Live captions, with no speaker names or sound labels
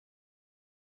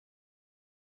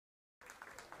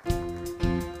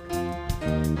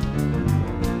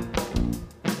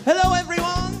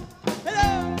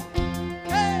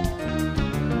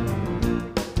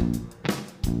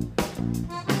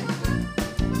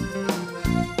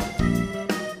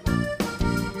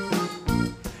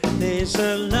There's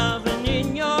a loving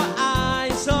in your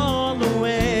eyes all the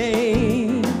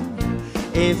way.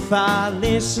 If I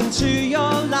listen to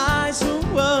your lies, what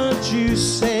would you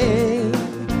say?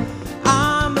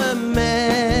 I'm a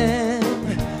man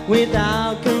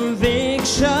without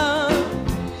conviction.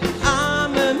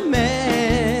 I'm a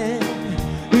man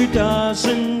who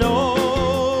doesn't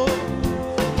know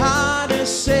how to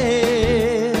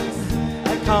say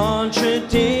a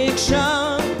contradiction.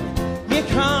 You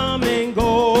come and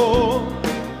go,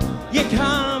 you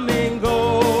come and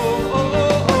go.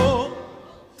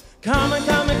 Come and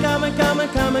come and come and come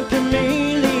and come and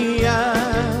chameleon.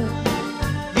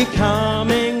 You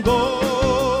come and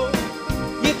go,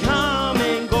 you come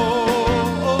and go.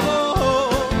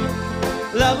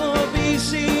 Love will be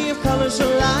sea of colors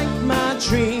like my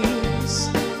dreams.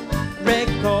 Red,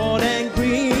 gold and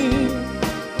green,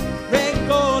 red,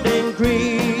 gold and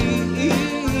green.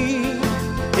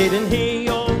 Didn't hear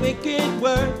your wicked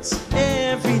words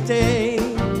every day.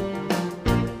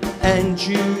 And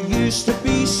you used to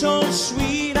be so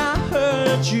sweet, I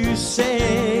heard you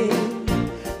say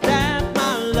that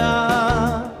my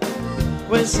love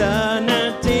was an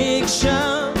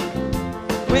addiction.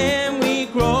 When we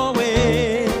grow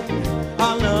it,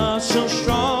 our love so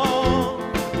strong.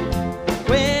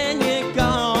 When you're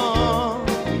gone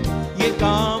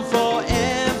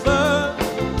forever.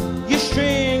 You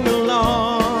string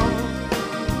along,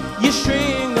 you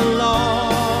string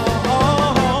along.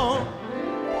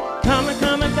 Come and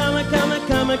come and come and come and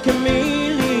come and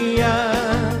chameleon.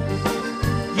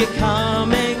 You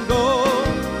come and go,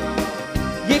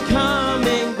 you come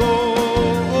and go.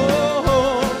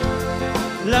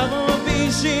 Love will be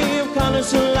sea of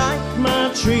colors like my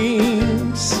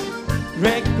dreams.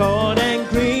 Red, gold and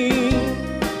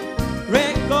green,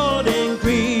 red, gold and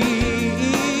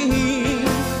green.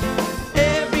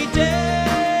 Every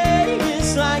day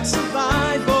is like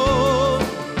survival.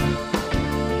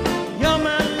 You're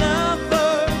my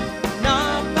lover,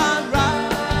 not my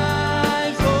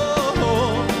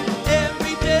rival.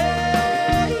 Every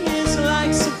day is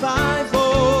like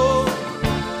survival.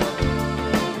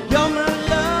 You're my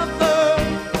lover,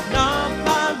 not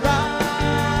my rival.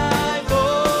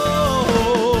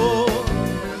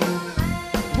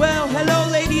 Well, hello,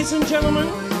 ladies and gentlemen.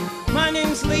 My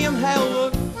name's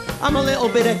Halewood. I'm a little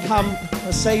bit of camp.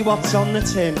 I say what's on the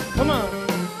tin. Come on.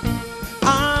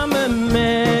 I'm a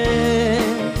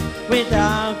man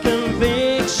without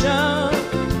conviction.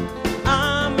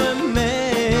 I'm a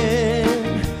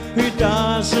man who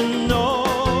doesn't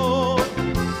know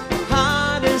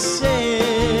how to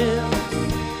say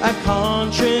a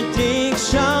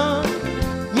contradiction.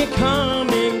 You come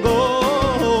and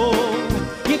go,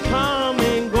 you come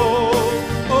and go.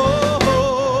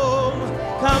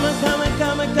 Come and come and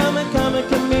come and come and come and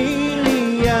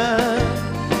chameleon.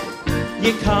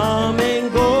 You come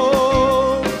and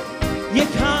go, you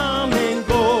come and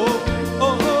go.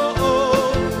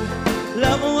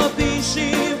 Love will be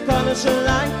sea of colors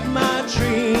like my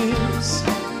dreams.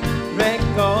 Red,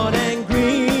 gold and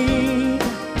green,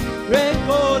 red,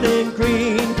 gold and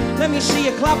green. Let me see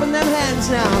you clapping them hands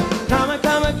now. Come and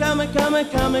come and come and come and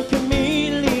come and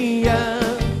chameleon.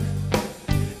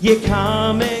 You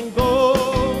come and go,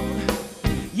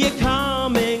 you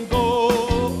come and go.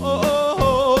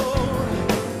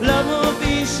 Love will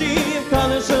be sea of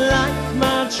colors like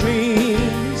my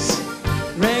dreams.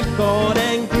 Red, gold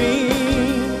and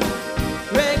green,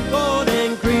 red, gold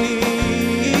and green.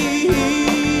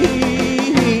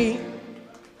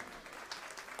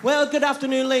 Well, good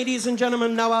afternoon, ladies and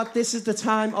gentlemen. Now, this is the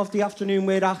time of the afternoon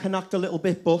where I can act a little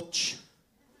bit butch.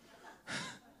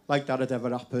 Like that had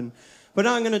ever happened. But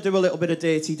I'm going to do a little bit of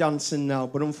dirty dancing now.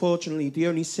 But unfortunately, the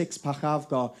only six-pack I've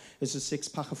got is a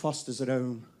six-pack of Foster's at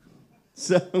home.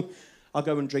 So I'll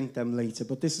go and drink them later.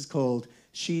 But this is called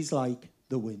She's Like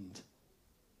the Wind.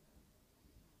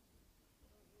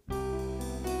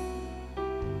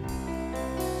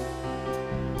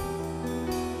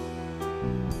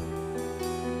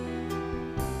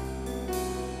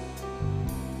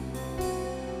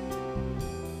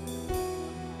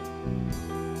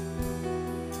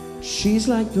 She's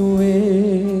like the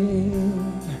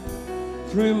wind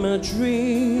through my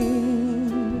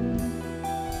dream.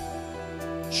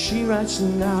 She rides the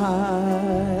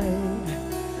night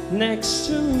next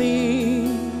to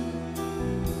me.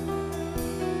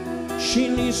 She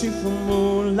leaves me for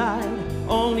moonlight,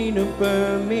 only to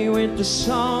burn me with the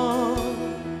sun.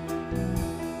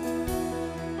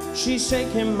 She's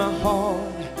taking my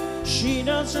heart, she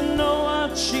doesn't know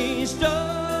what she's done.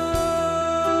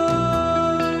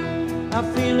 I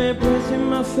feel her breath in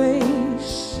my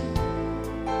face,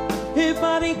 her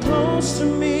body close to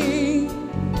me.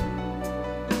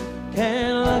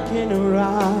 in her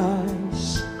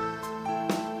eyes.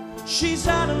 She's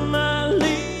out of my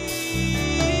league.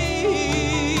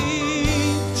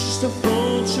 Just a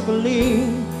fool to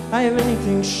believe I have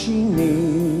anything she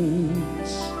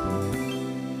needs.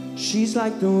 She's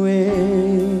like the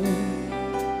wind.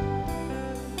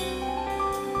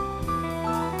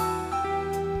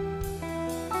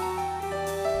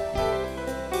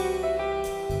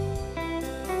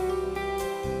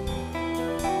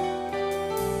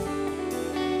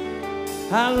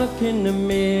 I look in the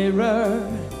mirror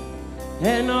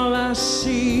and all I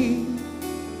see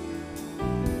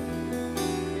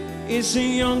is a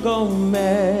young old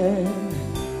man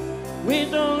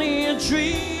with only a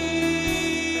dream.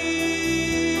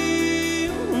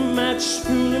 I'm just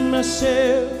fooling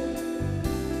myself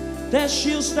that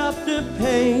she'll stop the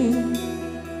pain.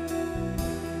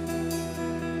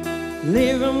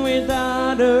 Living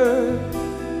without her,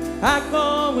 I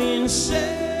go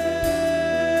insane.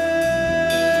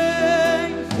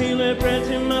 Feel her breath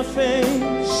in my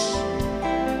face,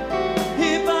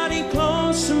 her body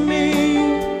close to me.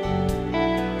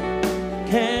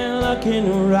 Can't look in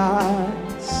her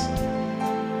eyes.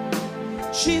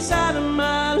 She's out of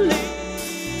my league.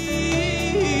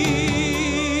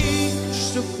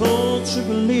 Just a fool to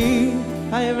believe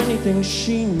I have anything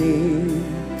she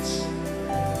needs.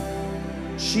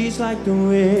 She's like the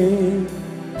wind.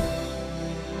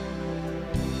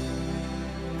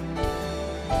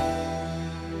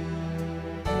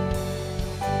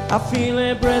 I feel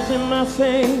her breath in my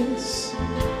face,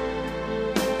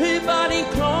 her body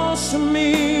close to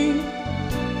me.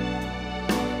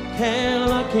 Can't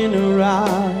look in her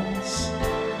eyes.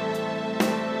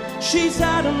 She's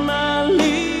out of my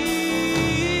league.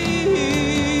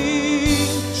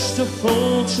 Just a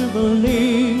fool to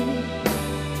believe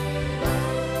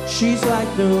she's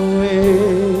like the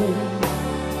wind.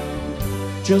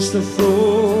 Just a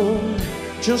fool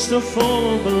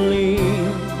to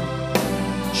believe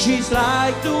she's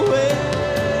like the wind.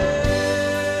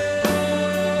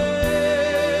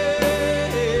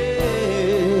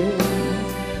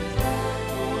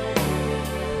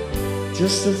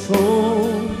 Just a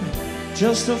fool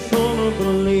to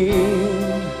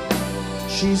believe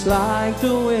she's like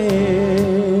the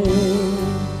wind.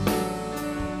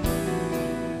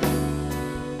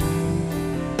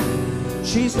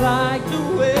 She's like the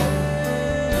wind.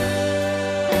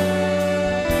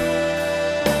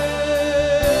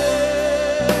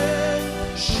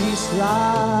 She's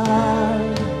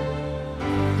like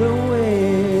the wind.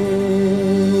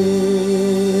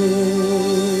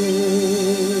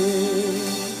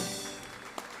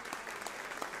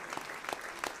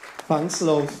 Thanks,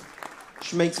 love.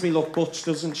 She makes me look butch,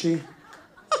 doesn't she?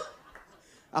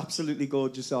 Absolutely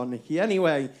gorgeous, aren't Nikki?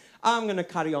 Anyway, I'm going to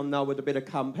carry on now with a bit of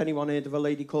camp. Anyone heard of a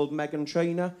lady called Megan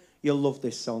Trainor? You'll love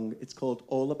this song. It's called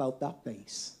All About That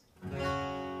Bass.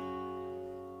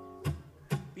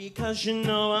 Because you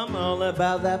know I'm all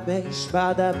about that bass,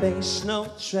 no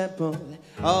treble.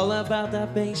 All about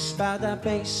that bass,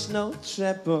 no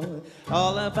treble.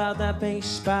 All about that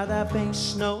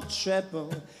bass, no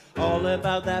treble. All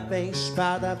about that bass,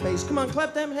 Come on,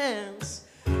 clap them hands.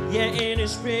 Yeah, it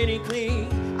is pretty clean.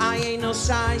 I ain't no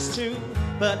size 2,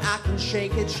 but I can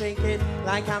shake it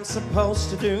like I'm supposed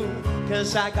to do.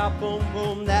 'Cause I got boom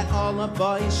boom that all the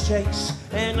boys chase,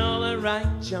 and all the right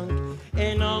junk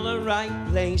in all the right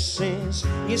places.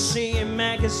 You see in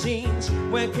magazines,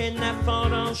 working that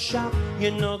Photoshop.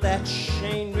 You know that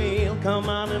ain't real, come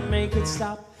on and make it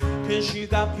stop. 'Cause you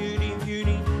got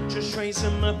beauty, just raise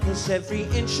them up. 'Cause every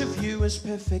inch of you is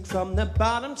perfect from the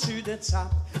bottom to the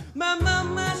top. My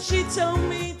mama, she told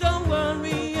me don't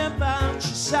worry about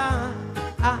your size.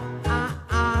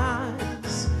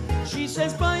 She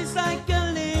says boys like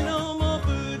a little more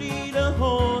booty to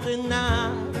hold and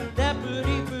now that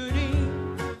booty.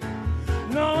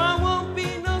 No, I won't be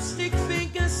no stick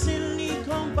figure,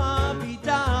 silicone Barbie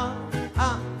doll.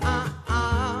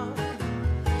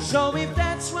 So if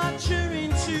that's what you're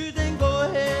into, then go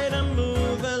ahead and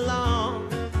move along.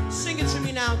 Sing it to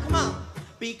me now, come on.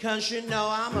 Because you know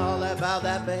I'm all about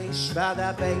that bass,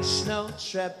 no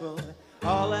treble.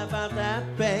 All about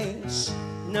that bass,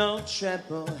 no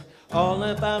treble. All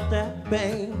about that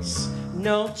bass,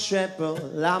 no treble.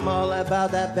 I'm all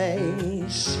about that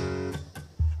bass.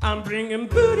 I'm bringing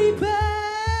booty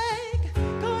back.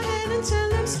 Go ahead and tell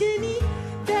them skinny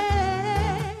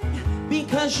that.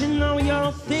 Because you know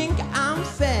you'll think I'm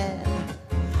fat.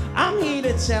 I'm here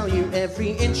to tell you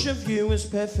every inch of you is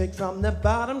perfect from the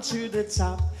bottom to the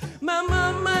top. My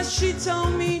mama, she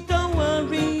told me don't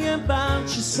worry about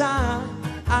your size.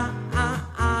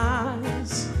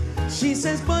 She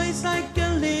says boys like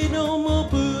a little more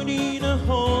booty to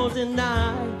hold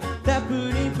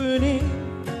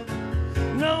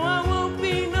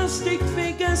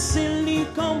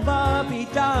on Barbie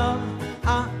doll.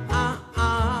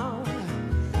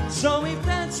 So if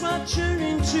that's what you're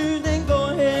into, then go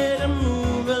ahead and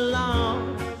move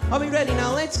along. Are we ready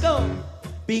now? Let's go.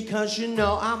 Because you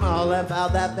know I'm all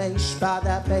about that bass, by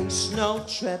that bass, no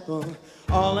treble.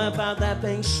 All about that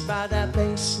bass, by that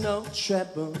bass, no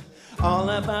treble. All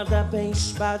about that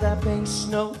bass, by that bass,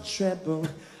 no treble.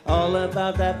 All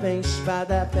about that bass, by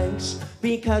that bass.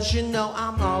 Because you know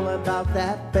I'm all about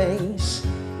that bass,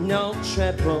 no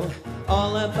treble.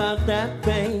 All about that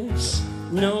bass,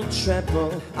 no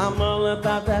treble. I'm all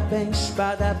about that bass,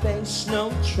 by that bass,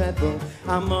 no treble.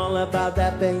 I'm all about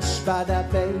that bass, by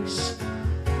that bass.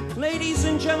 Ladies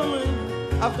and gentlemen,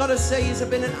 I've got to say it's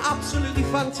been an absolutely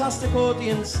fantastic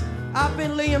audience. I've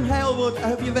been Liam Halewood. I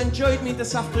hope you've enjoyed me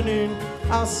this afternoon.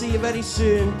 I'll see you very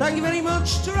soon. Thank you very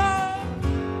much. Ta-ra!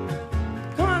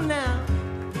 Come on now.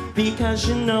 Because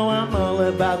you know I'm all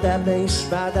about that bass,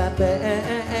 by that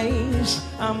bass.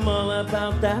 I'm all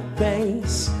about that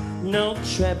bass, no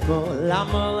treble.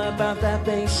 I'm all about that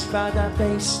bass, by that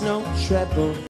bass, no treble.